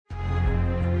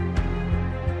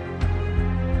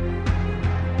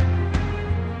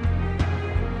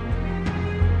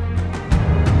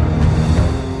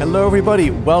Hello,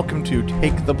 everybody. Welcome to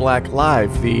Take the Black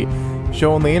Live, the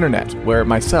show on the internet where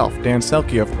myself, Dan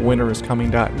Selke of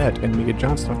winteriscoming.net, and Mia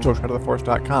Johnston of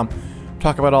JoeShadowTheForce.com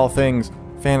talk about all things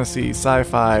fantasy,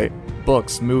 sci-fi,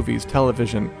 books, movies,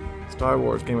 television, Star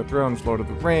Wars, Game of Thrones, Lord of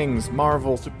the Rings,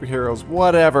 Marvel, superheroes,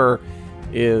 whatever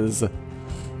is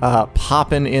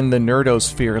popping in the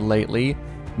nerdosphere lately.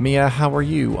 Mia, how are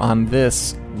you on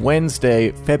this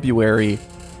Wednesday, February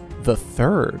the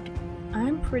 3rd?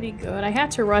 I'm pretty good. I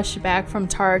had to rush back from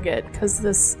Target because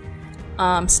this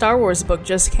Star Wars book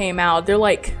just came out. They're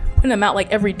like putting them out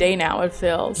like every day now, it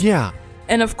feels. Yeah.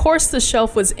 And of course the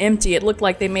shelf was empty. It looked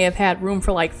like they may have had room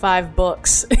for like 5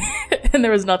 books and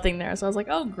there was nothing there. So I was like,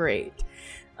 oh, great.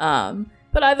 But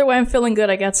either way, I'm feeling good.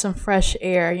 I got some fresh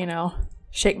air,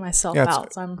 shake myself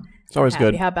out. So it's always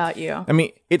happy. good. How about you? I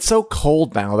mean, it's so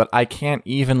cold now that I can't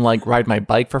even ride my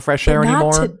bike for fresh air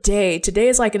anymore. Not today. Today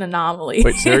is like an anomaly.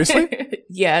 Wait, seriously?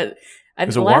 Yeah. Is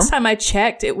it the warm? last time I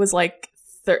checked, it was like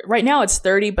right now it's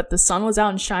 30, but the sun was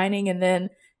out and shining, and then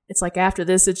it's like after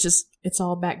this, it's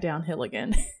all back downhill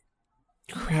again.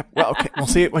 Crap. Well, okay. We'll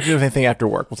see. We'll do anything after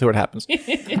work. We'll see what happens.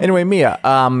 Anyway, Mia,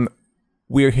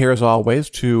 we're here as always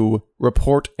to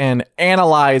report and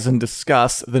analyze and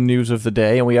discuss the news of the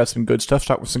day, and we have some good stuff.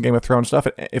 Start with some Game of Thrones stuff.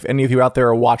 If any of you out there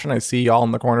are watching, I see y'all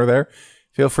in the corner there.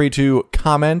 Feel free to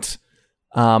comment,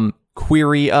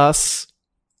 query us,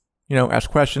 ask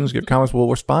questions, give comments. We'll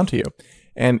respond to you.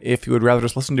 And if you would rather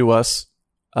just listen to us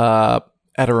at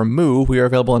a remove, we are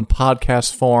available in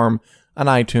podcast form on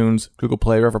iTunes, Google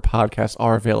Play, wherever podcasts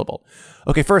are available.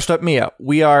 Okay, first up, Mia,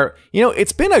 we are,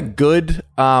 it's been a good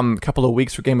couple of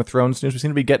weeks for Game of Thrones news. We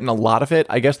seem to be getting a lot of it.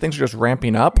 I guess things are just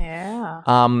ramping up.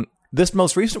 Yeah. This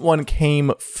most recent one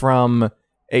came from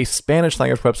a Spanish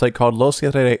language website called Los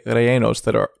Rellenos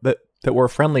that were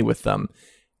friendly with them.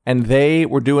 And they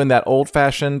were doing that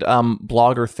old-fashioned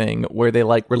blogger thing where they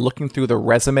were looking through the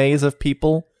resumes of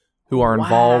people who are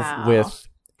involved with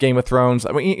Game of Thrones.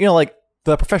 I mean,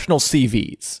 the professional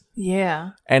CVs.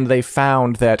 Yeah. And they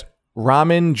found that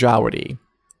Ramin Djawadi,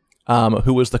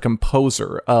 who was the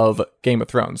composer of Game of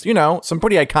Thrones, some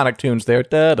pretty iconic tunes there,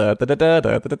 and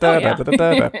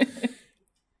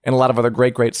a lot of other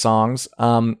great songs.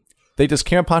 They just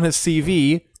came upon his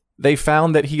CV. They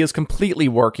found that he is completely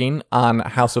working on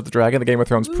House of the Dragon, the Game of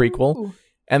Thrones prequel.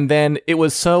 And then it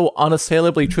was so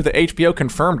unassailably true that HBO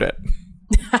confirmed it.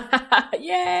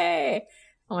 Yay!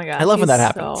 Oh my God. I love when that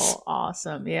happens. So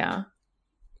awesome. Yeah.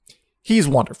 He's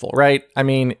wonderful, right? I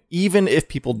mean, even if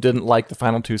people didn't like the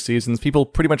final 2 seasons, people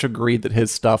pretty much agreed that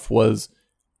his stuff was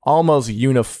almost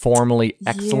uniformly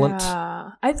excellent.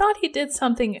 Yeah. I thought he did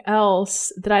something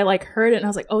else that I heard it and I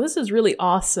was like, oh, this is really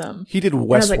awesome. He did Westworld.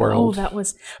 And I was like, oh, that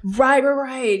was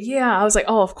right. Yeah. I was like,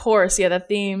 oh, of course. Yeah, that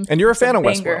theme. And you're a fan of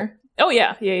Westworld. Oh,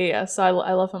 yeah. So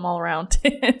I love him all around.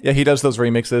 Yeah, he does those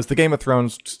remixes. The Game of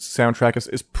Thrones soundtrack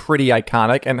is pretty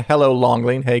iconic. And hello,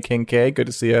 Longling. Hey, King K. Good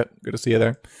to see you. Good to see you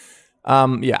there.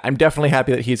 Yeah, I'm definitely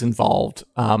happy that he's involved.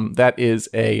 That is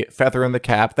a feather in the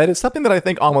cap. That is something that I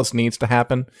think almost needs to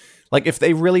happen. If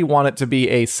they really want it to be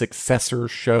a successor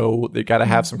show, they got to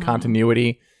have some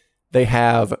continuity. They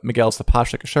have Miguel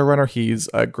Sapochnik, a showrunner. He's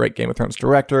a great Game of Thrones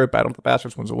director. Battle of the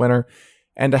Bastards was a winner.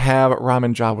 And to have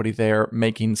Ramin Djawadi there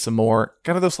making some more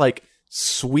kind of those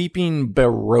sweeping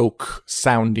Baroque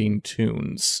sounding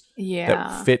tunes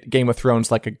that fit Game of Thrones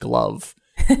like a glove.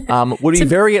 Would be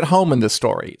very at home in this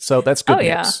story, so that's good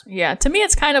news. Yeah. To me,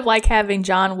 it's kind of like having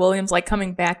John Williams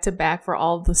coming back to back for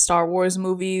all the Star Wars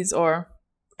movies, or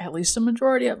at least a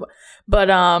majority of them. But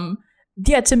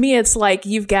yeah, to me, it's like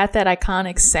you've got that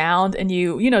iconic sound, and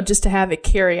you just to have it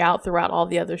carry out throughout all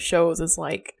the other shows is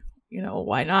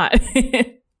why not?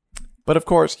 But of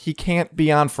course, he can't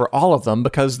be on for all of them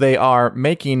because they are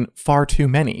making far too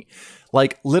many.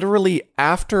 Literally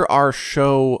after our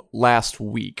show last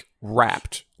week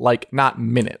wrapped, not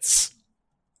minutes,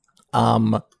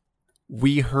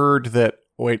 we heard that,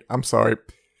 wait, I'm sorry.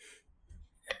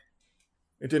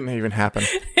 It didn't even happen.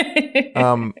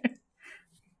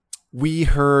 We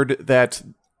heard that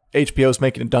HBO's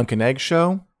making a Dunk and Egg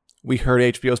show. We heard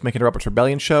HBO's making a Robert's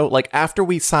Rebellion show. After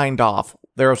we signed off,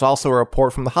 there was also a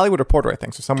report from the Hollywood Reporter, I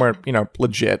think, so somewhere,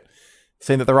 legit,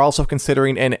 saying that they're also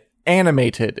considering an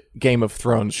animated Game of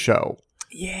Thrones show.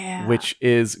 Yeah. Which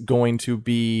is going to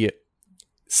be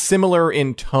similar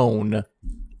in tone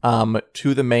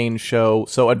to the main show.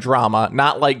 So a drama,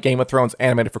 not like Game of Thrones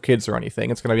animated for kids or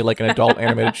anything. It's going to be an adult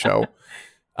animated show.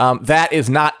 That is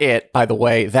not it, by the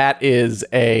way. That is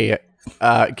a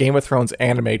Game of Thrones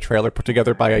anime trailer put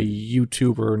together by a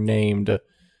YouTuber named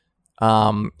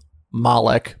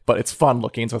Malik, but it's fun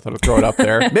looking, so I thought I'd throw it up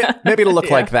there. Maybe it'll look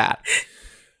like that.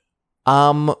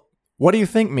 What do you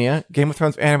think, Mia? Game of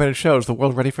Thrones animated show, is the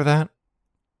world ready for that?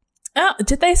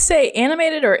 Did they say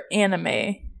animated or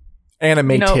anime?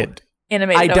 Animated.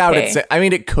 Animated. I doubt it's. I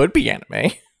mean, it could be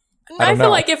anime. I feel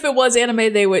like if it was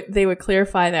anime, they would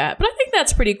clarify that. But I think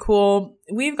that's pretty cool.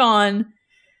 We've gone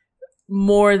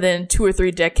more than 2 or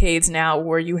 3 decades now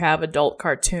where you have adult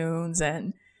cartoons,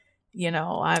 and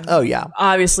I'm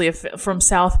obviously from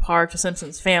South Park to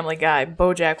Simpsons, Family Guy,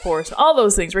 BoJack Horseman, all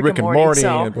those things, Rick and Morty.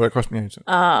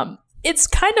 So, it's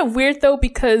kind of weird though,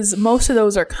 because most of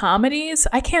those are comedies.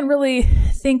 I can't really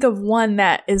think of one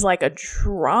that is like a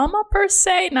drama per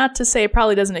se. Not to say it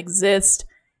probably doesn't exist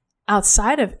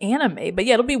outside of anime, but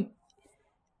yeah, it'll be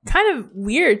kind of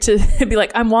weird to be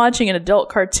like, I'm watching an adult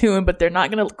cartoon, but they're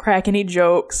not going to crack any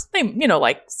jokes. They,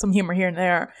 like some humor here and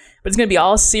there, but it's going to be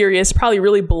all serious, probably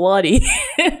really bloody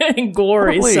and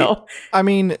gory. Probably. So, I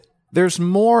mean, there's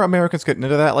more Americans getting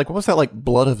into that. Like, what was that, like,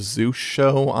 Blood of Zeus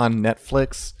show on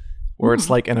Netflix, where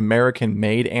it's like an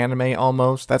American-made anime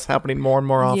almost? That's happening more and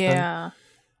more often. Yeah.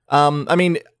 I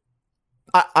mean,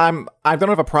 I don't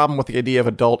have a problem with the idea of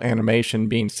adult animation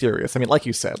being serious. I mean, like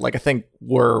you said, like, I think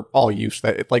we're all used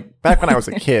to that. Like, back when I was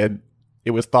a kid,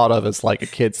 it was thought of as like a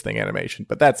kids thing animation,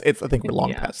 but I think we're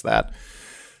long past that.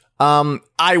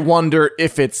 I wonder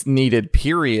if it's needed,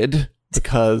 period,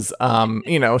 because,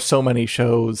 so many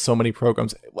shows, so many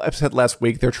programs. I said last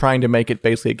week, they're trying to make it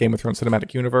basically a Game of Thrones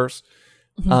cinematic universe.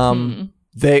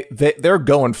 They're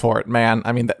going for it, man.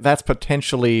 I mean, that's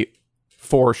potentially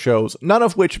 4 shows, none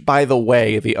of which, by the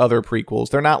way, the other prequels,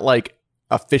 they're not like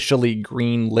officially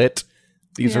green lit.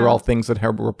 These are all things that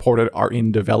have reported are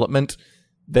in development.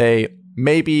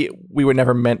 Maybe we were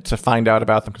never meant to find out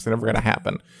about them because they're never going to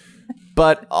happen.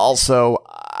 But also,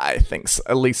 I think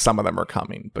at least some of them are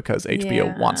coming because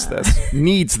HBO wants this,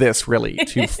 needs this really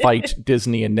to fight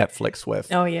Disney and Netflix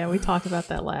with. Oh yeah, we talked about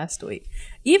that last week.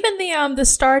 Even the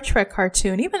Star Trek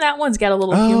cartoon, even that one's got a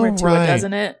little humor to it,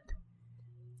 doesn't it?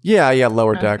 Yeah,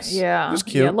 Lower Decks. Yeah. It was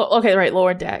cute. Yeah,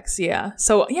 Lower Decks, yeah.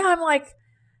 So, yeah,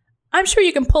 I'm sure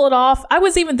you can pull it off. I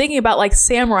was even thinking about, like,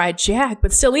 Samurai Jack,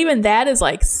 but still, even that is,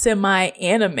 like,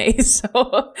 semi-anime.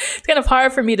 So, it's kind of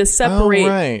hard for me to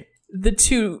separate the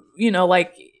two,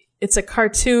 like, it's a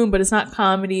cartoon, but it's not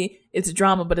comedy. It's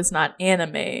drama, but it's not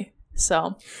anime.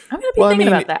 So, I'm going to be thinking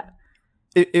about that.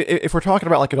 If we're talking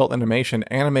about, like, adult animation,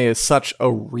 anime is such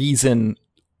a reason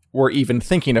we're even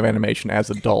thinking of animation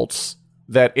as adults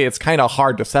that it's kind of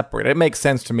hard to separate. It makes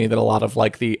sense to me that a lot of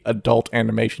like the adult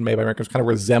animation made by Americans kind of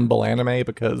resemble anime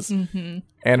because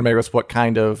anime was what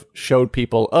kind of showed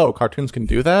people, oh, cartoons can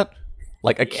do that?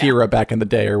 Like Akira back in the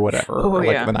day or whatever, or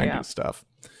like the 90s stuff.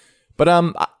 But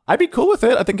I'd be cool with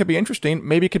it. I think it'd be interesting.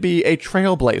 Maybe it could be a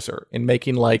trailblazer in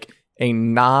making like a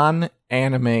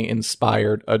non-anime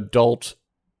inspired adult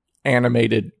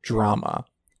animated drama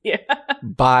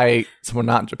by someone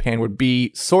not in Japan would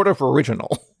be sort of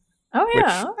original. Oh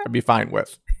yeah, which I'd be fine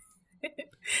with.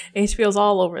 HBO's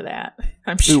all over that,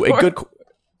 I'm sure. Ooh, a good.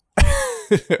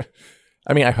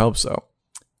 I mean, I hope so.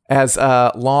 As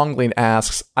Longling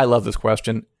asks, I love this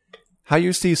question. How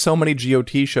you see so many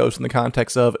GOT shows in the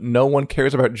context of no one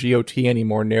cares about GOT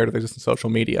anymore narrative exists in social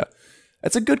media?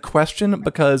 That's a good question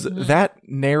because that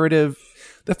narrative,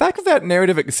 the fact that that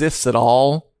narrative exists at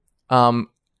all,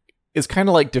 is kind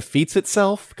of like defeats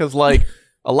itself because like.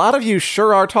 A lot of you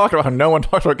sure are talking about how no one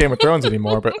talks about Game of Thrones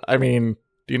anymore, but I mean,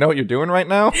 do you know what you're doing right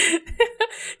now?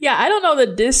 Yeah, I don't know the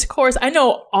discourse. I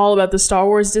know all about the Star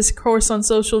Wars discourse on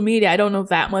social media. I don't know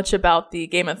that much about the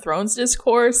Game of Thrones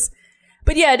discourse.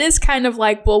 But yeah, it is kind of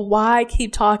like, well, why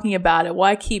keep talking about it?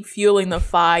 Why keep fueling the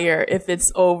fire if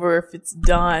it's over, if it's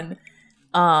done?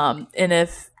 And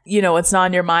if, it's not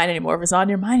on your mind anymore. If it's not on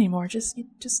your mind anymore, just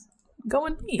go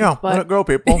and leave. Yeah, let it go,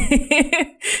 people.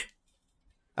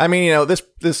 I mean, this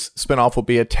spinoff will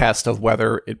be a test of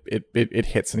whether it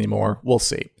hits anymore. We'll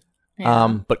see.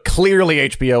 Yeah. But clearly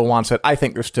HBO wants it. I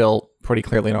think there's still pretty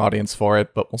clearly an audience for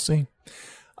it, but we'll see.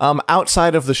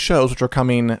 Outside of the shows, which are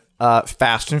coming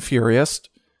fast and furious,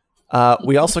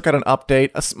 we also got an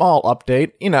update, a small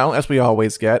update, as we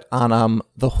always get, on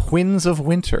The Winds of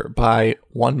Winter by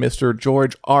one Mr.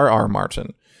 George R.R.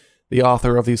 Martin, the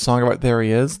author of the Song of Ice. There he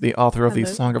is, the author of the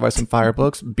Song of Ice and Fire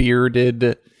books,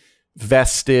 bearded,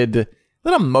 vested, is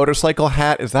that a motorcycle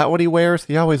hat? Is that what he wears?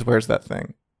 He always wears that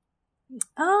thing.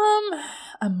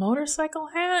 A motorcycle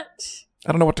hat?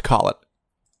 I don't know what to call it.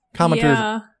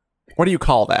 Commenters, what do you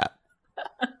call that?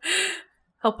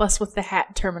 Help us with the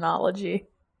hat terminology.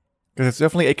 Because it's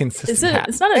definitely a consistent hat.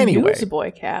 It's not a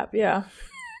newsboy cap, yeah.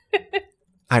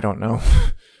 I don't know.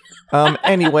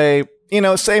 Anyway,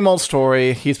 same old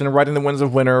story. He's been writing The Winds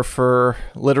of Winter for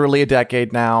literally a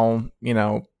decade now.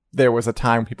 there was a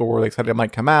time people were excited it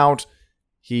might come out.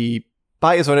 He,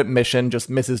 by his own admission, just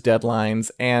misses deadlines,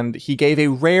 and he gave a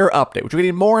rare update, which we're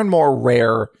getting more and more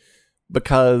rare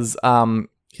because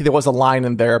there was a line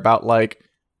in there about, like,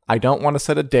 I don't want to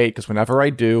set a date because whenever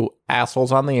I do,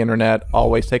 assholes on the internet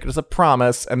always take it as a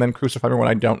promise and then crucify me when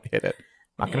I don't hit it.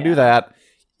 I'm not going to do that.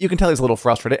 You can tell he's a little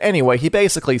frustrated. Anyway, he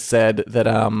basically said that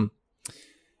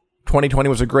 2020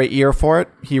 was a great year for it.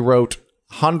 He wrote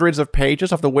hundreds of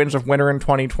pages of the Winds of Winter in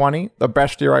 2020, the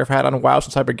best year I've had on WoW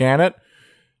since I began it.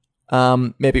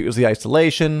 Maybe it was the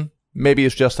isolation. Maybe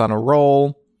it's just on a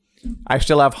roll. I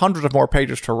still have hundreds of more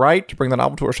pages to write to bring the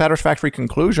novel to a satisfactory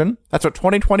conclusion. That's what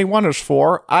 2021 is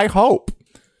for, I hope.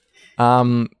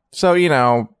 So, you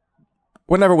know,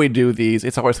 whenever we do these,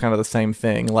 it's always kind of the same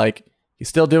thing. Like, he's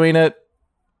still doing it.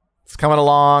 It's coming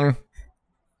along.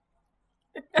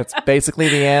 That's basically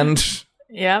the end.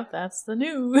 Yeah, that's the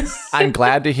news. I'm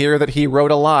glad to hear that he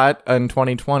wrote a lot in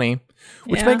 2020,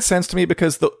 which makes sense to me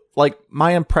because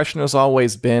my impression has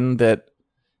always been that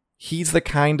he's the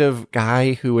kind of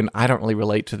guy who, and I don't really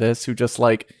relate to this, who just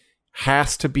like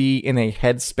has to be in a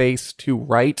headspace to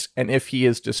write. And if he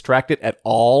is distracted at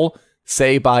all,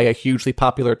 say by a hugely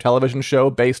popular television show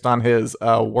based on his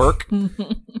work,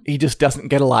 he just doesn't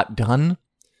get a lot done.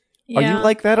 Yeah. Are you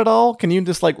like that at all? Can you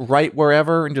just like write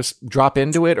wherever and just drop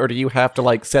into it? Or do you have to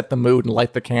like set the mood and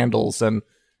light the candles and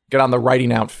get on the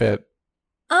writing outfit?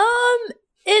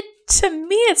 To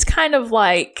me, it's kind of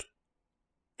like,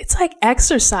 it's like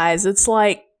exercise. It's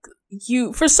like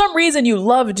you, for some reason, you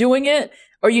love doing it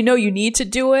or you know you need to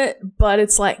do it, but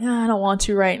it's like, I don't want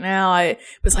to right now.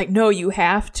 It's like, no, you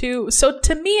have to. So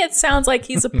to me, it sounds like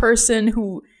he's a person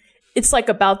who, it's like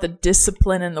about the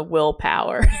discipline and the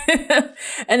willpower.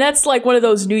 And that's like one of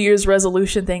those New Year's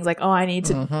resolution things like, oh, I need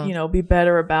to, be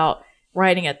better about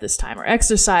writing at this time or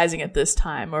exercising at this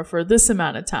time or for this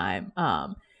amount of time.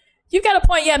 You've got a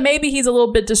point. Yeah, maybe he's a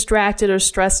little bit distracted or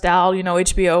stressed out. You know,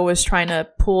 HBO is trying to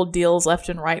pull deals left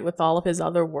and right with all of his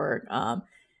other work. So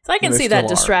I can see that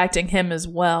distracting him as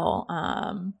well.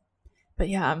 But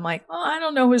yeah, I'm like, well, I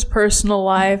don't know his personal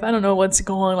life. I don't know what's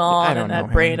going on in that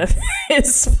brain of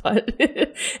his. But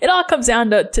it all comes down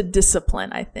to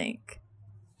discipline, I think.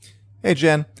 Hey,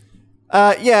 Jen.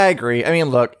 Yeah, I agree. I mean,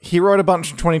 look, he wrote a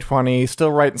bunch in 2020,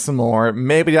 still writing some more.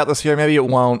 Maybe out this year, maybe it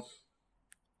won't.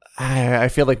 I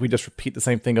feel like we just repeat the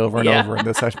same thing over and over in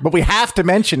this session, but we have to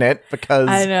mention it because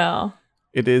I know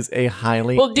it is a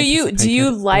highly do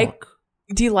you like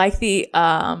the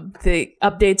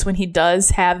updates when he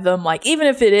does have them, like even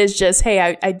if it is just,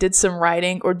 hey, I did some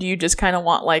writing, or do you just kind of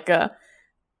want like a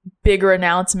bigger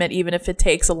announcement even if it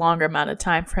takes a longer amount of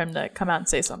time for him to come out and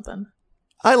say something?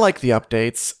 I like the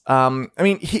updates. I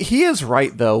mean, he is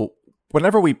right though.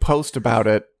 Whenever we post about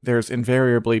it, there's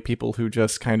invariably people who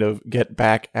just kind of get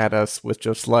back at us with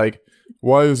just like,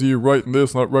 why is he writing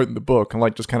this, not writing the book? And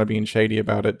like just kind of being shady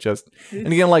about it. And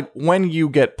again, like when you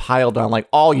get piled on, like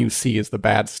all you see is the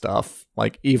bad stuff.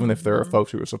 Like even if there are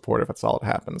folks who are supportive, that's all that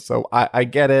happens. So I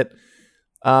get it.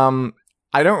 I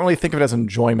don't really think of it as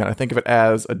enjoyment. I think of it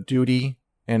as a duty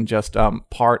and just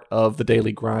part of the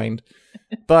daily grind.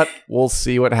 But we'll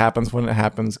see what happens when it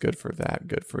happens. Good for that.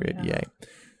 Good for it. Yay.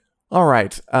 All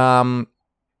right. Hello,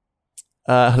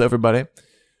 everybody.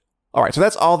 All right, so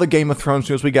that's all the Game of Thrones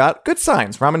news we got. Good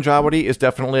signs. Ramin Djawadi is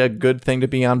definitely a good thing to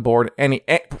be on board.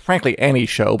 Frankly, any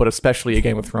show, but especially a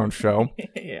Game of Thrones show.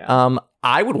 Yeah.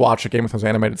 I would watch a Game of Thrones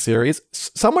animated series.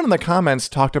 Someone in the comments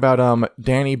talked about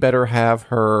Dany better have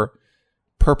her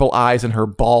purple eyes and her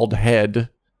bald head,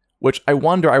 which I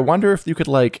wonder if you could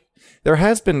like. There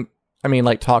has been,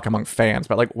 talk among fans,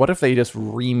 but like, what if they just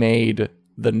remade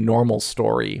the normal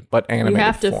story but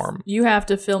animated form? You have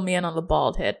to fill me in on the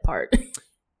bald head part.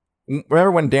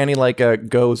 Remember when Dany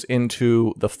goes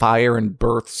into the fire and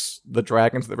births the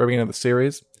dragons at the very beginning of the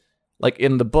series? Like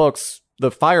in the books, the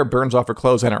fire burns off her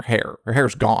clothes and her hair. Her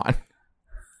hair's gone.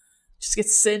 Just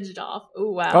gets singed off.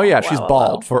 Oh wow. Oh yeah, she's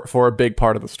bald for a big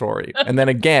part of the story. And then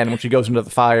again, when she goes into the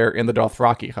fire in the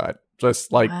Dothraki hut,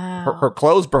 just like her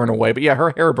clothes burn away, but yeah,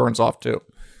 her hair burns off too.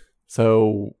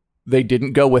 So they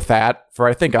didn't go with that for,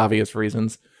 I think, obvious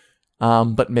reasons.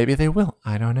 But maybe they will.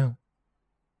 I don't know.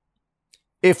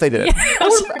 If they did it.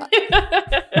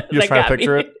 You're trying to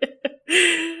picture it?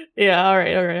 Yeah, all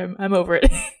right. I'm over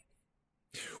it.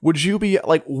 Would you be,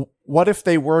 like, what if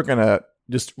they were going to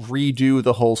just redo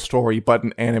the whole story, but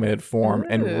in animated form,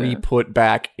 and re-put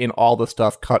back in all the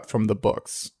stuff cut from the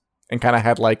books? And kind of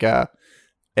had, like,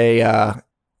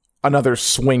 another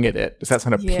swing at it? Does that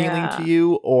sound appealing to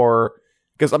you? Or...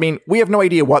 Because, we have no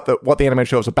idea what the animated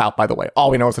show is about, by the way.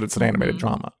 All we know is that it's an animated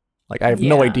drama. Like, I have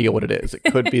no idea what it is. It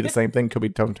could be the same thing, could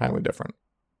be entirely different.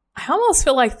 I almost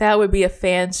feel like that would be a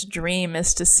fan's dream,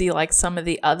 is to see like some of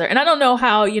the other, and I don't know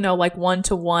how, like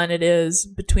 1-to-1 it is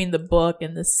between the book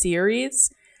and the series.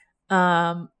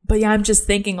 But yeah, I'm just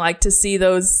thinking like to see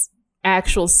those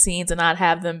actual scenes and not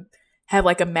have them have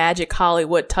like a magic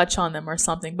Hollywood touch on them or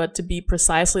something, but to be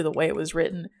precisely the way it was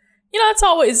written. It's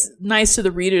always nice to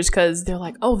the readers because they're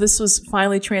like, oh, this was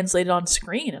finally translated on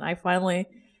screen, and I finally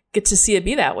get to see it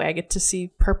be that way. I get to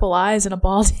see purple eyes and a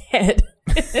bald head.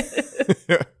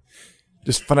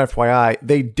 Just fun FYI,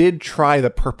 they did try the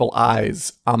purple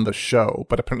eyes on the show,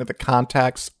 but apparently the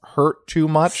contacts hurt too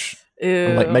much.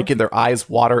 And, like making their eyes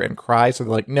water and cry, so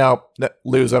they're like, no,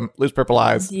 lose them, lose purple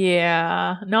eyes.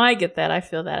 Yeah, no, I get that. I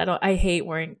feel that. I hate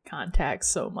wearing contacts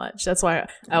so much. That's why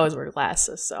I always wear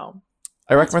glasses. So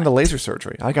I recommend the laser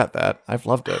surgery. I got that. I've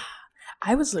loved it.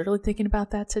 I was literally thinking about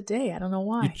that today. I don't know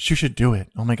why. You should do it.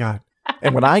 Oh my god!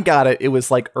 And when I got it, it was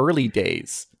like early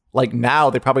days. Like now,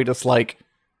 they probably just like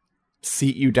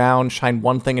seat you down, shine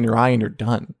one thing in your eye, and you're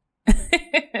done.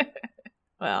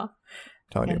 Well,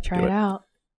 telling you, try it out.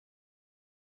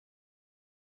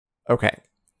 Okay,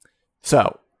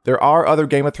 so there are other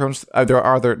Game of Thrones. There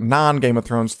are other non-Game of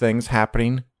Thrones things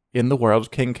happening in the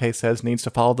world. King K says needs to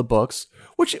follow the books,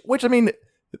 which I mean,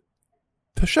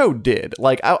 the show did.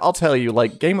 Like I'll tell you,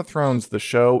 like Game of Thrones, the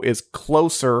show is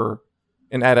closer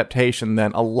in adaptation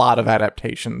than a lot of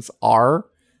adaptations are.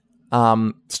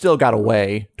 Still got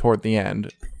away toward the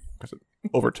end because it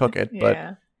overtook it,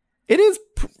 but it is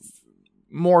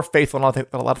more faithful than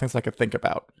a lot of things I could think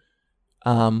about.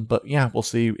 But yeah, we'll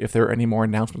see if there are any more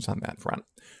announcements on that front.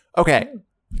 Okay.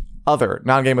 Other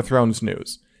non-Game of Thrones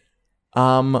news.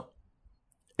 HBO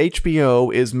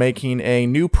is making a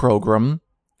new program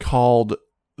called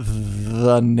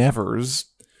The Nevers,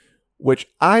 which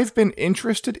I've been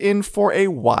interested in for a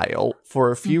while for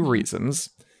a few reasons.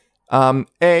 I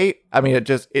mean,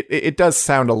 it does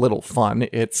sound a little fun.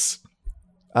 It's,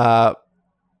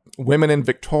 women in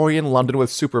Victorian London with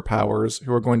superpowers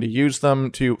who are going to use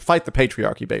them to fight the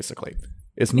patriarchy, basically,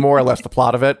 is more or less the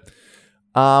plot of it.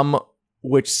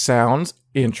 Which sounds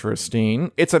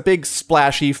interesting. It's a big,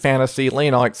 splashy fantasy,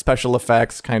 like special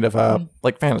effects kind of a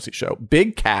like fantasy show.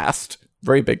 Big cast,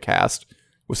 very big cast,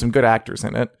 with some good actors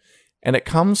in it. And it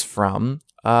comes from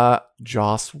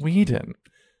Joss Whedon,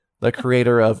 the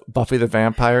creator of Buffy the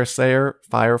Vampire Slayer,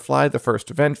 Firefly, the first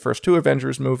two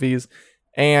Avengers movies,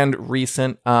 and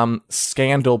recent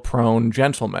scandal-prone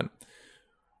gentleman,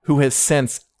 who has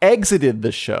since exited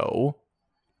the show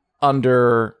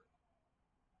under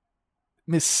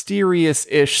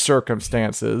mysterious-ish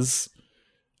circumstances.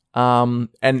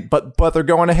 But they're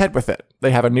going ahead with it.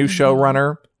 They have a new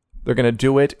showrunner. They're going to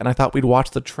do it, and I thought we'd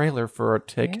watch the trailer for a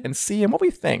tick and see what we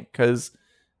think, because,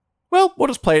 well, we'll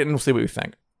just play it and we'll see what we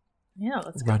think. Yeah,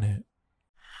 let's run it.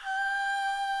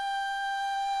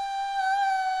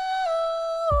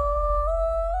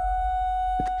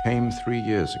 It came 3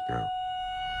 years ago.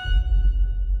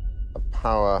 A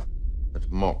power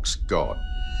that mocks God.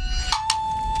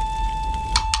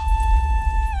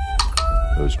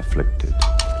 Those afflicted.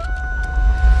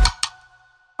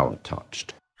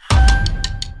 Untouched.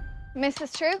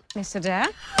 Mrs. True? Mr. Dare?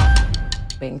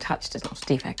 Being touched is not a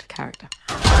defect of character.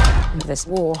 With this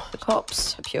war, the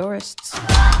cops are purists.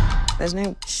 There's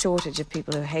no shortage of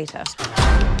people who hate us.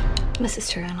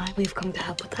 Mrs. True and I, we've come to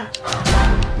help with that.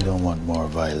 We don't want more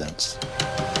violence.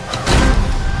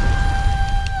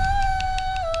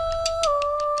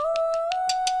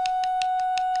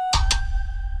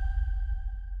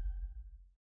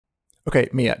 Okay,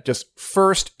 Mia, just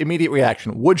first immediate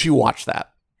reaction. Would you watch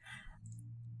that?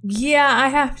 Yeah, I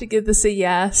have to give this a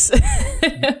yes.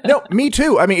 No, me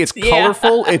too. I mean, it's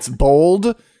colorful, it's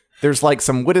bold. There's like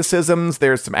some witticisms,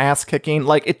 there's some ass kicking.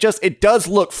 Like it does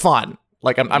look fun.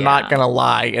 Like I'm not gonna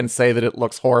lie and say that it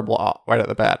looks horrible right at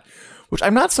the bat, which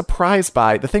I'm not surprised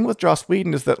by. The thing with Joss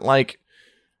Whedon is that like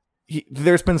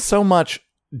there's been so much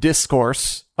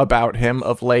discourse about him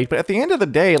of late, but at the end of the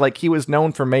day, like he was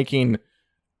known for making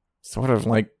sort of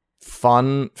like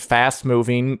fun,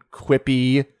 fast-moving,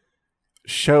 quippy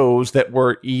shows that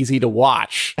were easy to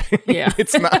watch. Yeah.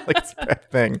 It's not like it's a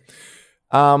bad thing.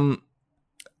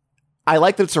 I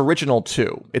like that it's original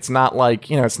too. It's not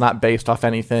like, it's not based off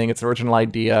anything. It's an original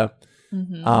idea.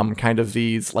 Kind of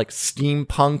these like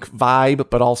steampunk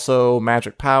vibe, but also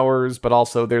magic powers, but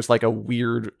also there's like a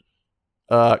weird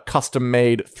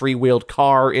custom-made 3-wheeled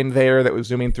car in there that was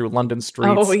zooming through London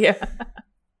streets. Oh, yeah.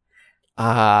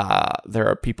 There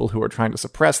are people who are trying to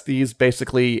suppress these,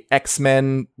 basically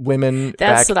X-Men women.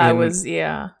 That's what I was,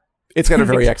 yeah. It's got a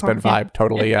very X-Men vibe,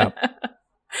 totally, yeah.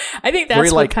 I think that's very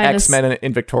what like kind X-Men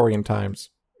in Victorian times.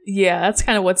 Yeah, that's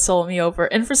kind of what sold me over.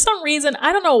 And for some reason,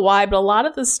 I don't know why, but a lot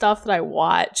of the stuff that I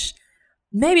watch,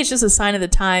 maybe it's just a sign of the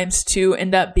times to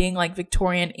end up being like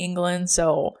Victorian England.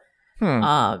 So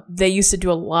they used to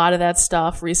do a lot of that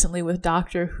stuff recently with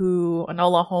Doctor Who,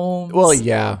 Enola Holmes. Well,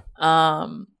 yeah.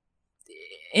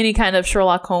 Any kind of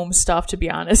Sherlock Holmes stuff, to be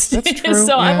honest. That's true.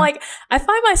 So yeah. I'm like, I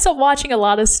find myself watching a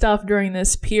lot of stuff during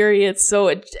this period. So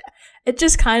it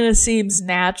just kind of seems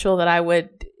natural that I would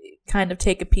kind of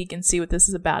take a peek and see what this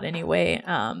is about anyway.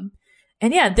 And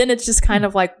yeah, then it's just kind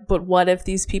of like, but what if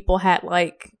these people had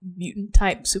like mutant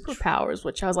type superpowers,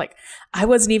 which I was like, I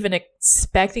wasn't even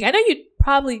expecting. I know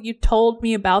you told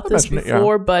me about this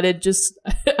before, but it just,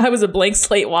 I was a blank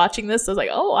slate watching this. I was like,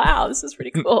 oh wow, this is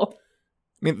pretty cool.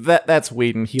 I mean, that's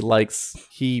Whedon. He's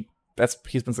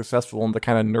been successful in the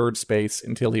kind of nerd space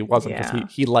until he wasn't,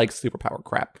 because he likes superpower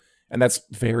crap. And that's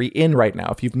very in right now,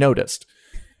 if you've noticed.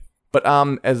 But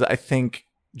as I think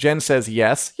Jen says,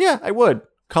 yes, yeah, I would.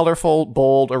 Colorful,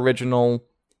 bold, original,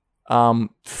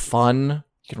 fun.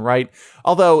 You can write.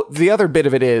 Although the other bit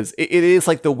of it is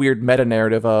like the weird meta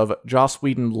narrative of Joss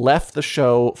Whedon left the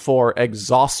show for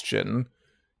exhaustion,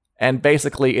 and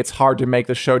basically it's hard to make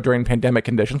the show during pandemic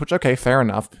conditions. Which, okay, fair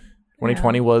enough.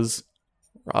 2020 was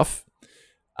rough.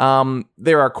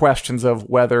 There are questions of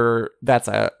whether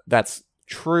that's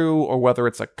true or whether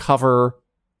it's a cover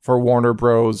for Warner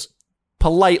Bros.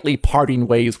 Politely parting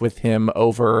ways with him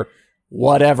over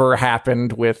whatever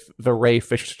happened with the Ray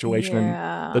Fisher situation in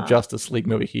the Justice League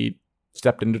movie. He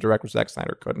stepped into director Zack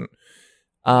Snyder couldn't.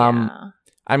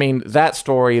 I mean, that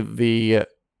story, the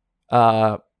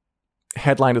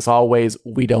headline is always,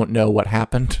 "We don't know what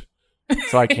happened."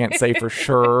 So I can't say for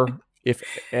sure if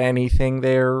anything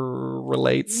there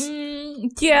relates.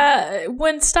 Yeah,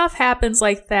 when stuff happens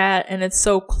like that and it's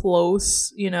so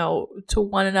close, to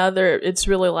one another, it's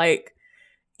really like,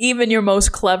 even your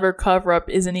most clever cover-up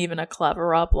isn't even a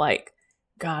cover-up. Like,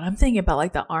 God, I'm thinking about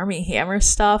like the Army Hammer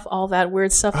stuff, all that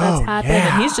weird stuff that's happened,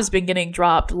 and he's just been getting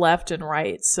dropped left and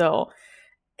right. So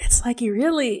it's like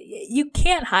you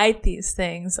can't hide these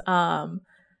things.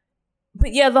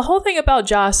 But yeah, the whole thing about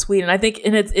Joss Whedon, I think,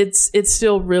 and it's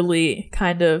still really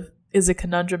kind of is a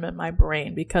conundrum in my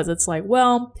brain, because it's like,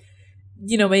 well,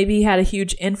 maybe he had a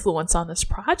huge influence on this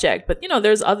project, but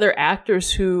there's other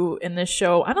actors who in this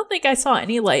show, I don't think I saw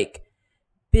any like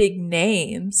big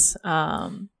names.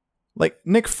 Like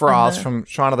Nick Frost from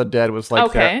Shaun of the Dead was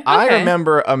like there. I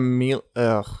remember I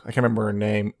can't remember her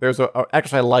name. There's a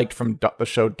actress I liked from the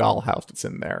show Dollhouse that's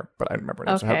in there, but I don't remember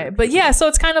her name. Okay, but yeah, so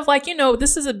it's kind of like,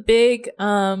 this is a big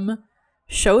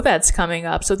show that's coming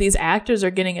up. So these actors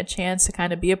are getting a chance to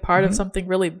kind of be a part of something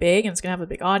really big, and it's going to have a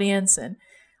big audience and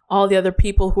all the other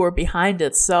people who are behind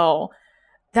it. So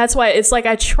that's why it's like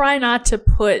I try not to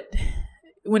put,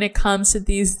 when it comes to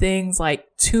these things, like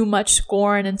too much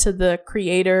scorn into the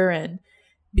creator, and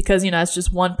because it's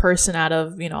just one person out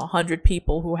of 100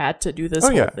 people who had to do this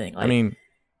whole thing. Like, I mean,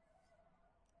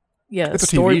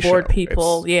 it's TV storyboard show.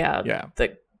 people,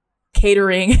 the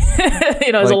catering,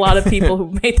 there's a lot of people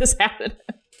who made this happen.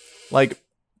 Like,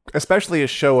 especially a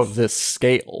show of this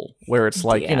scale, where it's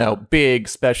like, big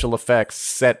special effects,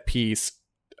 set piece,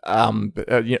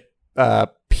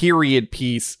 period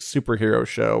piece superhero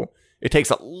show. It takes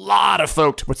a lot of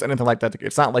folk to put anything like that together.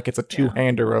 It's not like it's a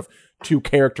two-hander of two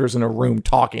characters in a room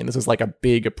talking. This is like a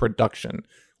big production,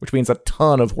 which means a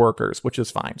ton of workers, which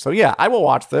is fine. So yeah, I will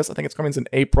watch this. I think it's coming in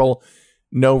April.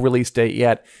 No release date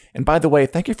yet. And by the way,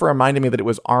 thank you for reminding me that it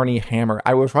was Arnie Hammer.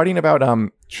 I was writing about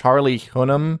Charlie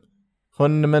Hunnam,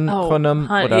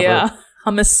 whatever. Yeah,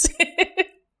 hummus.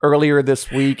 earlier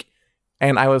this week,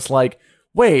 and I was like,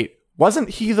 wait, wasn't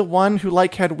he the one who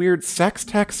like had weird sex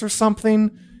texts or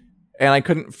something? And I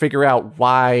couldn't figure out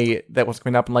why that was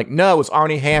coming up. I'm like, no, it was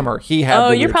Arnie Hammer. He had.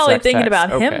 Oh, you're probably thinking about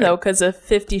him though, because of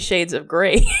 50 Shades of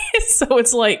Grey. So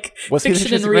it's like was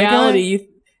fiction and reality.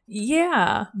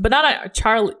 Yeah, but not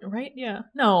Charlie, right? Yeah,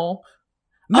 no.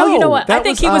 Oh, you know what? I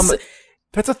think he was.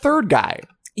 That's a third guy.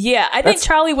 Yeah, I think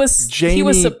Charlie was. Jamie he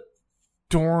was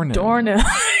Dornan.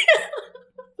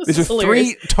 These are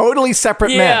three totally separate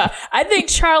men. Yeah, I think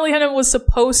Charlie Hunnam was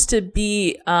supposed to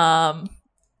be.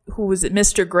 Who was it,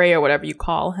 Mr. Grey or whatever you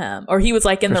call him, or he was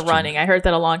like in the running. I heard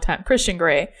that a long time, Christian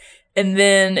Grey, and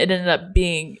then it ended up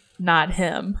being not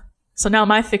him. So now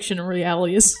my fiction and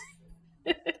reality is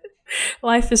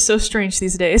life is so strange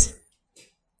these days.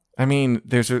 I mean,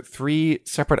 there's three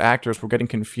separate actors. We're getting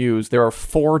confused. There are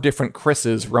 4 different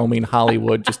Chris's roaming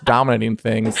Hollywood, just dominating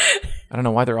things. I don't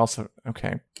know why they're also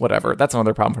okay. Whatever. That's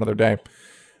another problem for another day.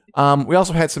 We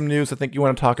also had some news I think you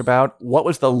want to talk about. What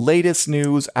was the latest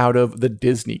news out of the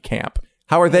Disney camp?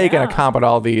 How are they going to combat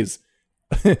all these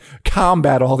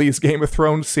combat all these Game of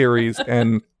Thrones series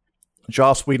and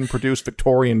Joss Whedon produced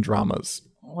Victorian dramas.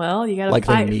 Well, you gotta Like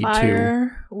they fight need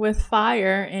fire with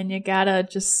fire, and you gotta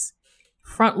just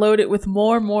front load it with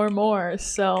more.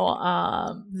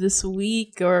 So this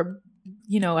week, or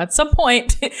at some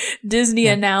point, Disney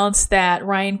announced that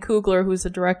Ryan Coogler, who's the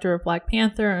director of Black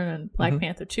Panther and Black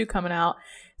Panther 2 coming out,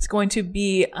 is going to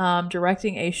be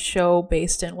directing a show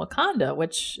based in Wakanda,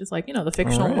 which is like, the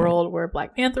fictional world where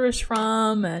Black Panther is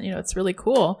from, and it's really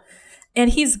cool. And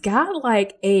he's got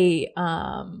like a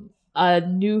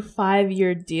new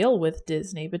 5-year deal with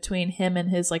Disney between him and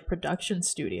his like production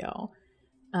studio.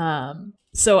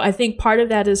 So I think part of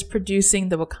that is producing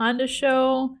the Wakanda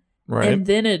show. Right. And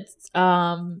then it's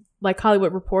like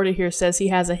Hollywood Reporter here says he's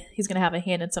going to have a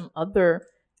hand in some other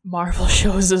Marvel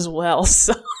shows as well.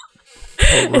 So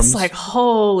it's like,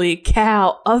 holy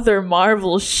cow, other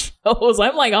Marvel shows.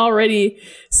 I'm like already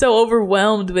so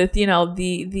overwhelmed with,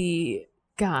 the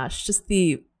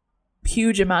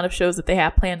huge amount of shows that they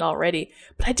have planned already.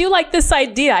 But I do like this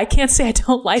idea. I can't say I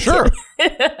don't like it.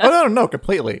 Oh, no,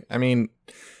 completely. I mean,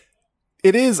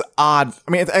 it is odd.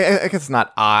 I mean, I guess it's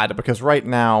not odd because right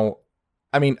now,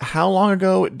 I mean, how long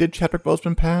ago did Chadwick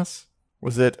Boseman pass?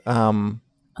 Was it?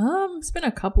 It's been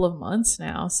a couple of months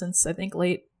now, since I think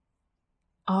late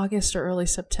August or early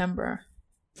September.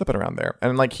 Something around there.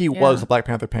 And like he was the Black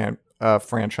Panther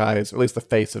franchise, or at least the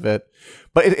face of it.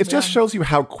 But it just shows you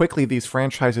how quickly these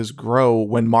franchises grow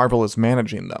when Marvel is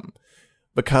managing them.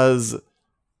 Because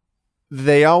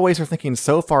they always are thinking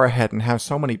so far ahead and have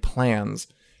so many plans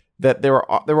that there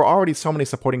were already so many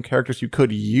supporting characters you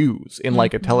could use in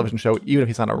like a television show, even if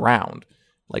he's not around.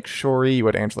 Like Shuri, you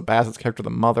had Angela Bassett's character,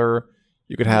 the mother.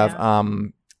 You could have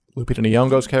Lupita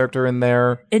Nyong'o's character in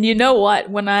there. And you know what?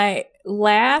 When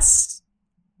last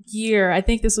year, I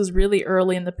think this was really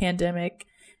early in the pandemic,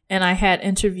 and I had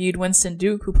interviewed Winston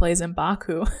Duke, who plays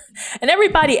M'Baku. And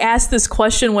everybody asked this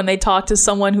question when they talk to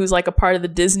someone who's like a part of the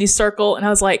Disney circle. And I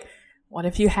was like, what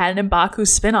if you had an M'Baku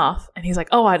spinoff? And he's like,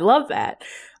 oh, I'd love that.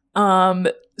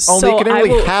 Only it can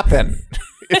only happen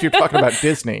if you're talking about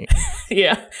Disney.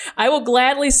 Yeah. I will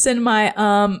gladly send my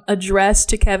address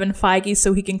to Kevin Feige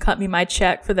so he can cut me my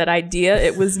check for that idea.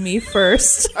 It was me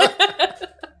first.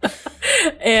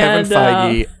 And, Kevin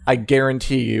Feige, I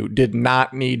guarantee you, did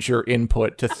not need your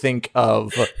input to think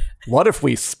of what if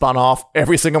we spun off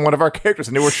every single one of our characters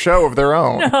into a show of their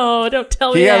own. No, don't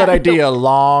tell me that. He had that idea a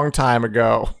long time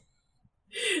ago.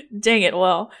 Dang it.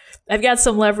 Well, I've got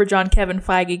some leverage on Kevin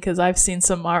Feige because I've seen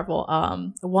some Marvel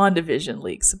WandaVision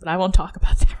leaks, but I won't talk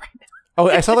about that right now. Oh,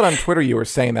 I saw that on Twitter. You were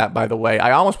saying that, by the way.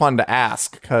 I almost wanted to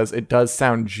ask because it does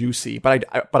sound juicy, but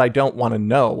I don't want to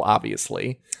know,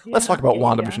 obviously. Let's talk about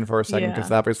WandaVision for a second because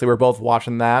obviously we're both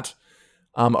watching that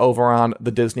over on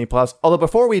the Disney Plus. Although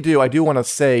before we do, I do want to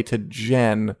say to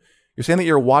Jen, you're saying that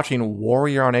you're watching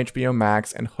Warrior on HBO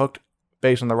Max and Hooked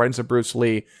based on the writings of Bruce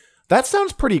Lee. That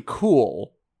sounds pretty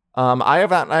cool. I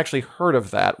haven't actually heard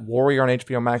of that. Warrior on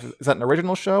HBO Max. Is that an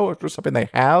original show or just something they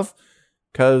have?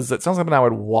 Because it sounds like something I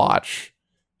would watch.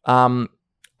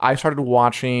 I started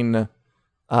watching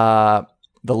The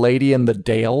Lady in the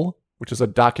Dale, which is a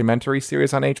documentary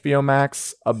series on HBO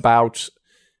Max about,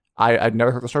 I'd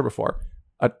never heard the story before,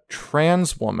 a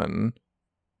trans woman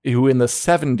who in the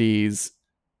 70s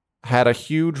had a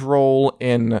huge role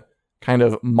in kind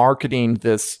of marketing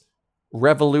this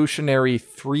revolutionary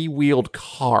 3-wheeled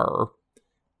car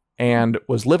and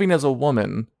was living as a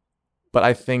woman, but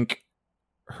I think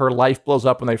her life blows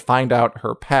up when they find out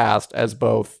her past as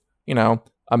both,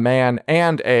 a man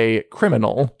and a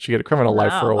criminal. She had a criminal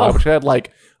life for a while, but she had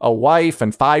like a wife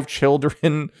and 5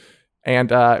 children and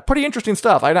pretty interesting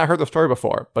stuff. I had not heard the story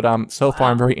before, but so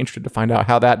far I'm very interested to find out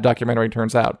how that documentary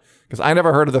turns out because I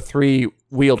never heard of the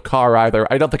 3-wheeled car either.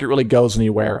 I don't think it really goes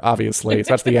anywhere, obviously.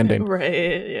 So that's the ending.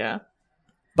 Right, yeah.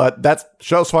 But that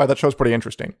show's pretty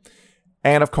interesting.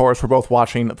 And of course, we're both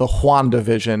watching the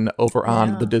WandaVision over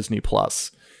on the Disney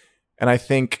Plus. And I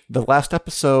think the last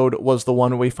episode was the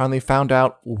one where we finally found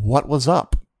out what was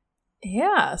up.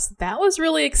 Yes, that was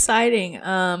really exciting.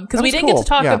 Because we didn't get to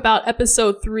talk about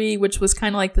episode 3, which was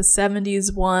kind of like the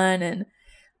 70s one.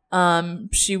 And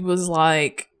she was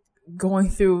like going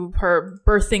through her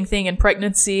birthing thing and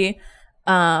pregnancy.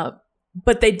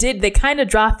 But they kind of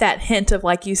dropped that hint of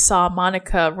like you saw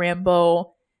Monica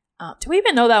Rambeau. Do we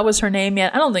even know that was her name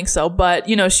yet? I don't think so. But,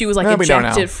 she was like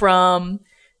ejected from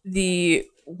the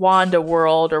Wanda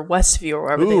World or Westview or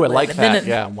wherever they live. I like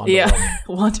that. Wanda World.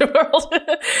 Wanda World.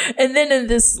 And then in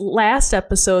this last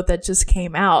episode that just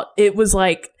came out, it was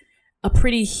like a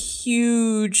pretty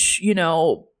huge,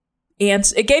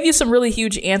 answer. It gave you some really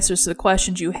huge answers to the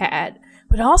questions you had.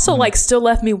 but it also like still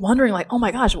left me wondering like, oh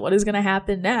my gosh, what is going to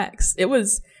happen next?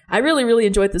 I really, really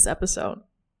enjoyed this episode.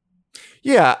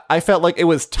 Yeah, I felt like it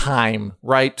was time,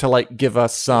 right, to like give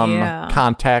us some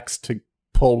context to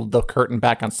pull the curtain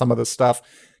back on some of this stuff.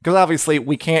 Because obviously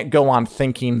we can't go on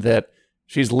thinking that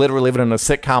she's literally living in a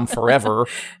sitcom forever.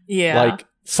 Yeah. Like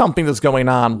something that's going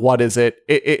on. What is it?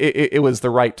 It was the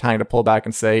right time to pull back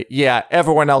and say, yeah,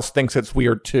 everyone else thinks it's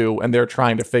weird too. And they're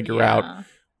trying to figure out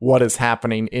what is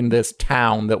happening in this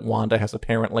town that Wanda has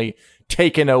apparently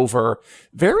taken over.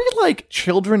 Very like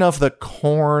Children of the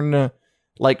Corn,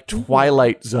 like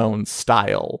Twilight Zone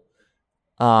style.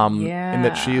 In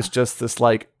that she's just this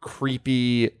like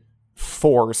creepy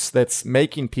force that's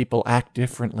making people act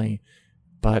differently,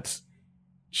 but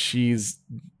she's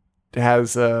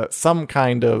has some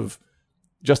kind of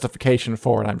justification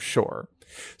for it, I'm sure.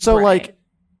 So like,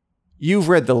 you've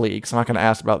read the leaks, I'm not going to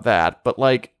ask about that, but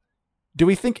like, do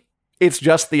we think it's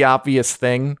just the obvious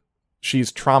thing?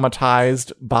 She's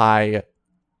traumatized by,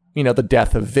 you know, the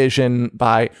death of Vision.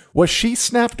 Was she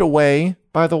snapped away,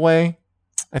 by the way?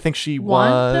 I think she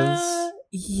was.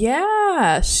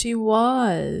 Yeah, she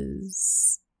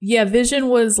was. Yeah, Vision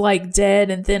was like dead,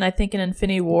 and then I think in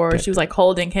Infinity War she was like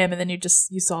holding him, and then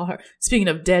you saw her. Speaking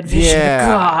of dead Vision,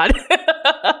 God,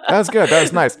 that was good. That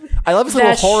was nice. I love these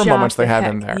little horror moments they have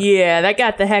in there. Yeah, that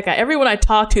got the heck out. Everyone I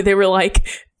talked to, they were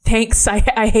like, "Thanks, I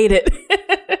hate it."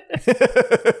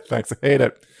 Thanks, I hate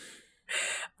it.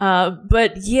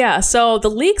 But yeah, so the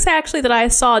leaks actually that I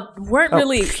saw weren't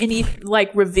really any like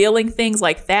revealing things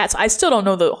like that. So I still don't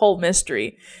know the whole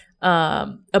mystery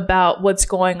about what's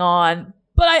going on.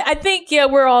 But I think,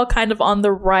 we're all kind of on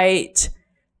the right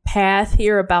path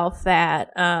here about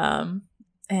that. And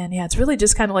yeah, it's really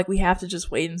just kind of like we have to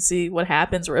just wait and see what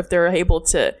happens, or if they're able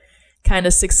to kind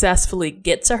of successfully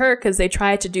get to her, because they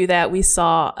tried to do that. We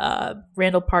saw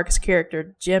Randall Park's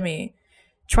character, Jimmy,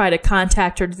 try to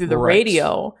contact her through the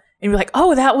radio, and we're like,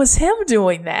 oh, that was him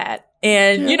doing that.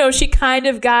 And, you know, she kind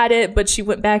of got it, but she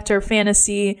went back to her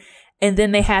fantasy. And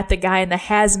then they had the guy in the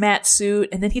hazmat suit,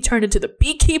 and then he turned into the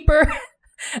beekeeper.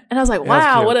 And I was like,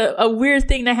 wow, what a weird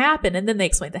thing to happen. And then they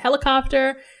explained the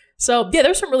helicopter. So yeah,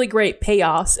 there's some really great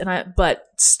payoffs, but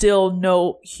still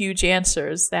no huge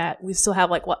answers. That we still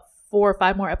have like 4 or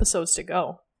 5 more episodes to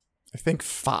go. I think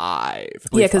 5.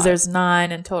 Yeah, because there's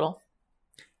 9 in total.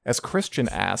 As Christian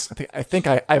asks, I think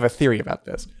I have a theory about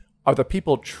this. Are the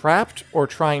people trapped or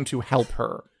trying to help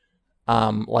her?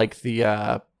 Like the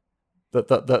other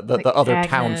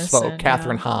Agnes townsfolk,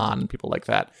 Catherine Hahn, people like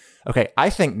that. Okay, I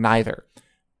think neither.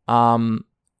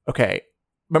 Okay,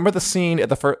 remember the scene at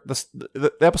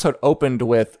the episode opened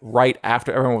with right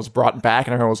after everyone was brought back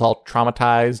and everyone was all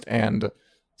traumatized and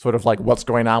sort of like, what's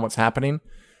going on, what's happening?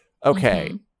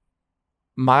 Okay,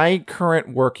 my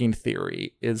current working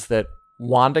theory is that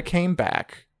Wanda came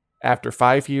back after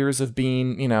 5 years of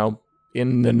being, you know,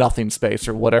 in the nothing space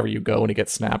or whatever you go when you get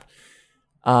snapped.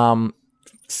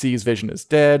 Sees Vision is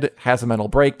dead, has a mental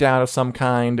breakdown of some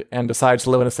kind, and decides to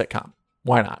live in a sitcom.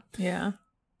 Why not? Yeah.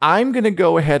 I'm going to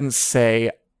go ahead and say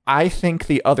I think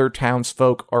the other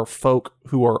townsfolk are folk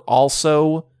who are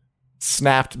also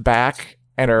snapped back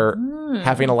and are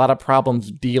having a lot of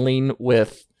problems dealing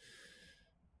with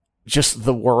just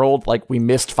the world. Like, we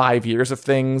missed 5 years of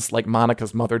things. Like,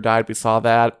 Monica's mother died. We saw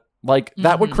that. Like,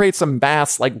 that would create some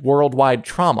mass, like, worldwide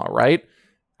trauma, right?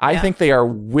 I think they are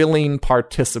willing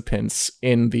participants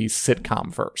in the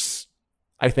sitcom verse.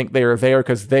 I think they are there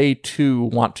because they too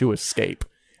want to escape.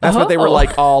 That's what they were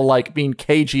like, all like being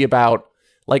cagey about.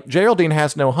 Like, Geraldine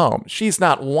has no home. She's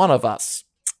not one of us.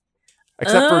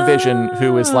 Except for Vision,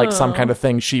 who is like some kind of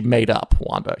thing she made up.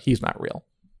 Wanda, he's not real.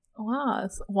 Wow,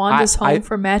 it's Wanda's home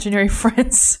for imaginary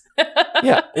friends.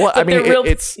 Yeah, well, I mean,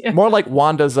 it's more like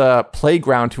Wanda's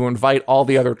playground to invite all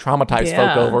the other traumatized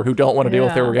folk over who don't want to deal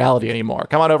with their reality anymore.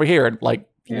 Come on over here and like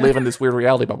live in this weird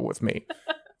reality bubble with me.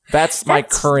 That's my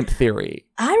current theory.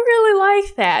 I really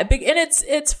like that. And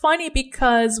it's funny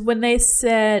because when they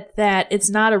said that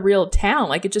it's not a real town,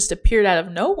 like it just appeared out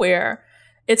of nowhere,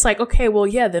 it's like, okay, well,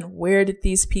 yeah, then where did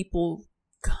these people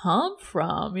come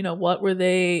from? You know, what were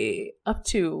they up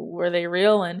to? Were they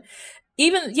real? And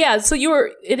even, so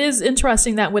it is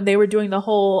interesting that when they were doing the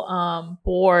whole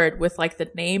board with like the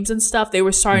names and stuff, they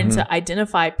were starting to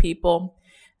identify people.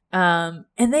 And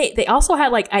they also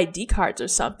had like ID cards or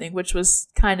something, which was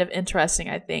kind of interesting.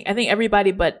 I think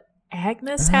everybody but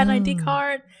Agnes had an ID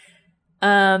card.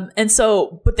 And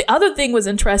so, but the other thing was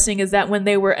interesting is that when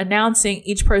they were announcing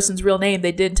each person's real name,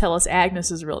 they didn't tell us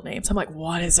Agnes's real name. So I'm like,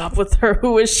 what is up with her?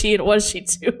 Who is she and what does she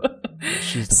do?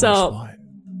 She's the worst one.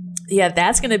 yeah,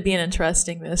 that's going to be an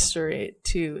interesting mystery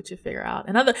to figure out.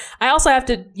 I also have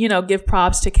to, give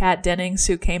props to Kat Dennings,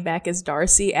 who came back as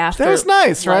Darcy after. That was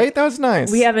nice, right? That was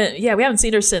nice. We haven't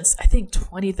seen her since I think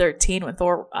 2013 when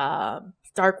Thor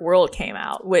Dark World came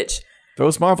out, which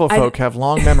those Marvel folk have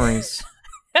long memories.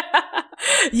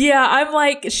 Yeah, I'm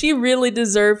like, she really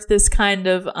deserved this kind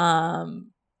of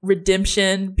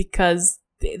redemption because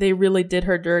they really did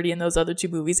her dirty in those other two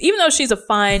movies. Even though she's a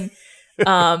fine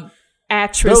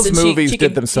actress, those movies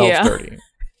did themselves dirty.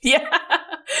 Yeah.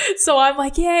 So I'm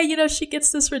like, yeah, she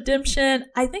gets this redemption.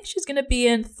 I think she's going to be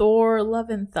in Thor Love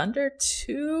and Thunder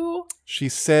too. She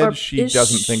said she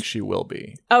doesn't think she will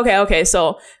be. Okay.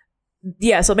 So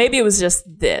maybe it was just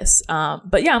this.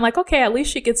 But yeah, I'm like, okay, at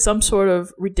least she gets some sort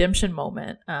of redemption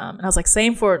moment. And I was like,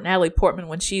 same for Natalie Portman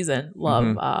when she's in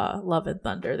Love and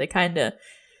Thunder. They kind of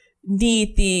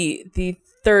need the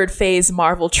third phase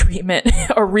Marvel treatment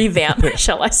or revamp,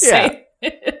 shall I say.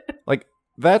 Like,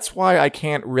 that's why I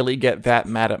can't really get that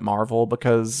mad at Marvel,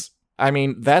 because, I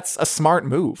mean, that's a smart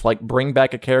move. Like, bring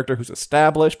back a character who's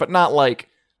established, but not like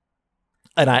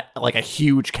a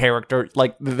huge character.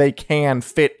 Like, they can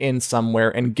fit in somewhere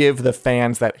and give the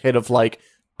fans that hit of, like,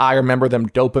 I remember them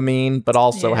dopamine, but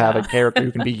also have a character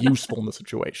who can be useful in the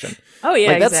situation. Oh, yeah,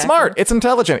 like, that's smart. It's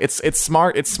intelligent. It's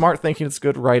smart. It's smart thinking. It's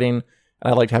good writing.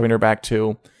 And I liked having her back,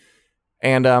 too.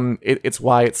 And it's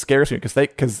why it scares me,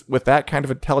 because with that kind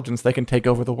of intelligence, they can take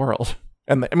over the world.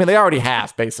 And they already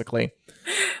have, basically.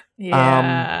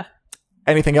 Yeah.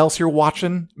 Anything else you're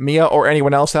watching, Mia, or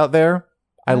anyone else out there?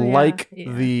 I like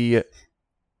the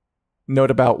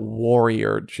note about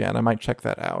Warrior, Jen. I might check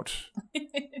that out.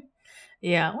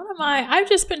 Yeah, I've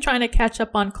just been trying to catch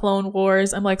up on Clone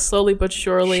Wars. I'm like slowly but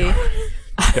surely. Sure.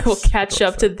 I will catch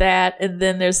up to that, and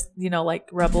then there's like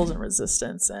Rebels and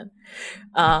Resistance, and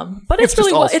but it's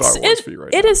really well.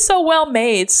 It is so well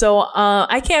made, so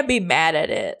I can't be mad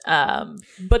at it.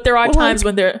 But there are times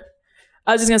when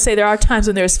I was just gonna say there are times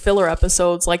when there's filler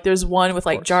episodes. Like there's one with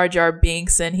like Jar Jar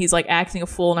Binks, and he's like acting a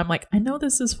fool, and I'm like, I know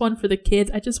this is fun for the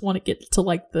kids. I just want to get to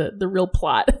like the real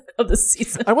plot of the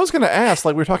season. I was gonna ask,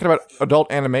 like we were talking about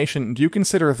adult animation. Do you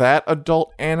consider that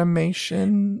adult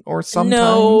animation, or sometimes?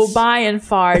 No, by and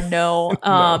far, no.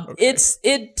 No, okay.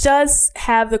 It does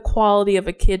have the quality of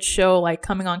a kid's show, like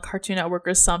coming on Cartoon Network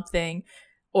or something.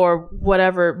 Or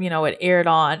whatever, it aired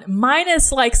on.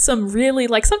 Minus like some really,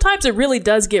 like sometimes it really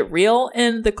does get real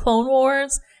in the Clone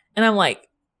Wars. And I'm like,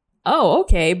 oh,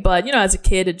 okay. But, as a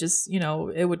kid, it just,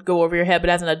 it would go over your head.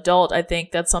 But as an adult, I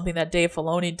think that's something that Dave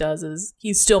Filoni does is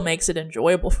he still makes it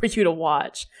enjoyable for you to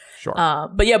watch. Sure.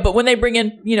 But when they bring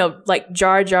in, like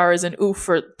Jar Jar is an oof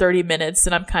for 30 minutes,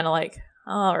 and I'm kind of like,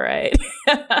 all right.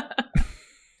 Fair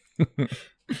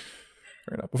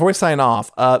enough. Before we sign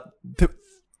off,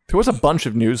 there was a bunch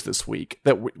of news this week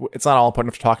that it's not all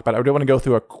important to talk about. I do want to go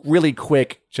through a really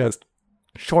quick, just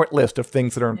short list of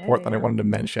things that are important that I wanted to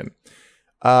mention.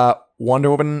 Wonder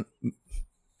Woman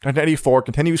 1984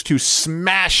 continues to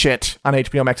smash it on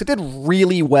HBO Max. It did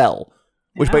really well,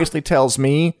 which basically tells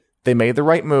me they made the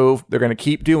right move. They're going to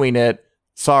keep doing it.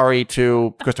 Sorry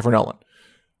to Christopher Nolan.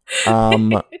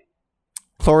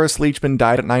 Cloris Leachman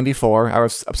died at 94. I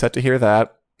was upset to hear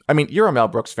that. I mean, you're a Mel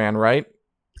Brooks fan, right?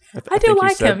 I do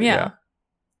like him, yeah.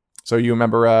 So you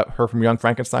remember her from Young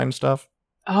Frankenstein and stuff?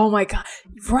 Oh my God.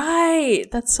 Right.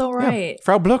 That's so right. Yeah.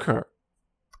 Frau Blucher.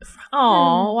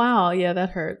 Oh, wow. Yeah,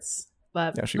 that hurts.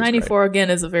 But yeah, she was 94 great. Again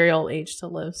is a very old age to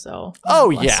live, so. Oh,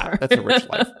 yeah. That's a rich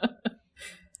life.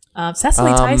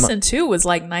 Cecily Tyson, too, was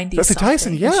like 90 Cecily something.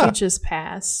 Tyson, yeah. She just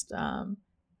passed.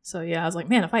 So, yeah, I was like,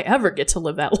 man, if I ever get to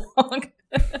live that long.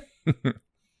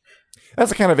 That's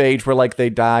the kind of age where, like, they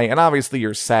die, and obviously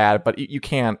you're sad, but you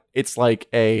can't. It's like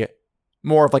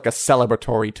more of like a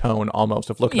celebratory tone almost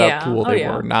of look at how cool they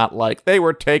were, not like they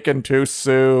were taken too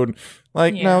soon.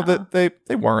 Like, no, that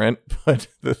they weren't, but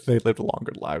they lived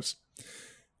longer lives.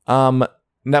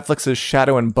 Netflix's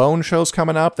Shadow and Bone show's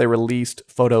coming up. They released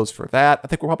photos for that. I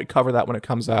think we'll probably cover that when it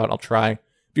comes out. I'll try. Have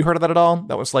you heard of that at all?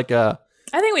 That was like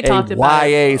I think we talked about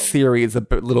YA series a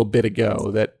little bit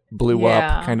ago that blew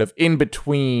up kind of in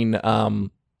between the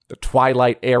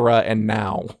Twilight era and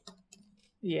now.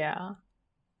 Yeah.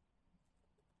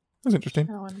 It was interesting.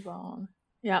 Shadow and Bone.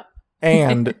 Yep.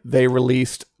 And they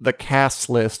released the cast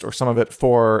list or some of it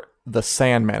for The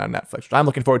Sandman on Netflix, which I'm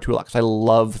looking forward to a lot because I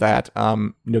love that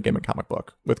Neil Gaiman comic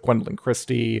book with Gwendolyn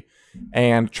Christie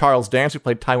and Charles Dance, who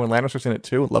played Tywin Lannister's in it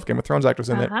too. Love Game of Thrones actors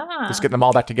in it. Just getting them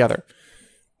all back together.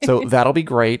 So that'll be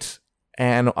great.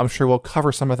 And I'm sure we'll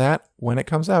cover some of that when it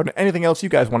comes out. And anything else you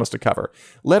guys want us to cover,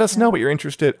 let us know what you're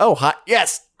interested. Oh,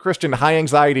 yes, Christian, High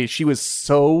Anxiety. She was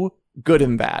so good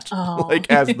in that. Oh. Like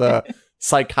as the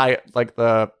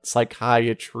the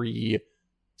psychiatry,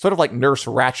 sort of like Nurse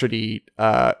Ratchety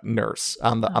nurse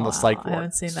on the psych ward. I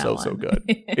haven't seen that so one. good.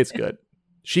 It's good.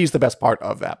 She's the best part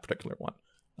of that particular one.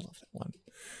 I love that one.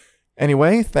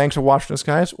 Anyway, thanks for watching us,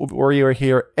 guys. We are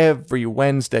here every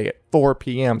Wednesday at 4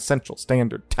 p.m. Central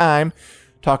Standard Time,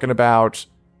 talking about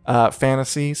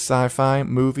fantasy, sci-fi,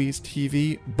 movies,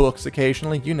 TV, books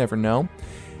occasionally. You never know.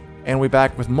 And we'll be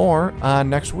back with more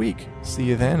next week. See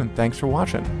you then, and thanks for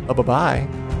watching. Bye-bye.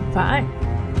 Bye.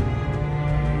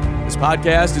 This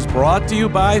podcast is brought to you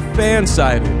by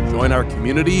Fansided. Join our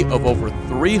community of over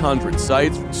 300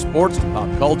 sites from sports to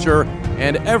pop culture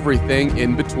and everything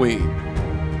in between.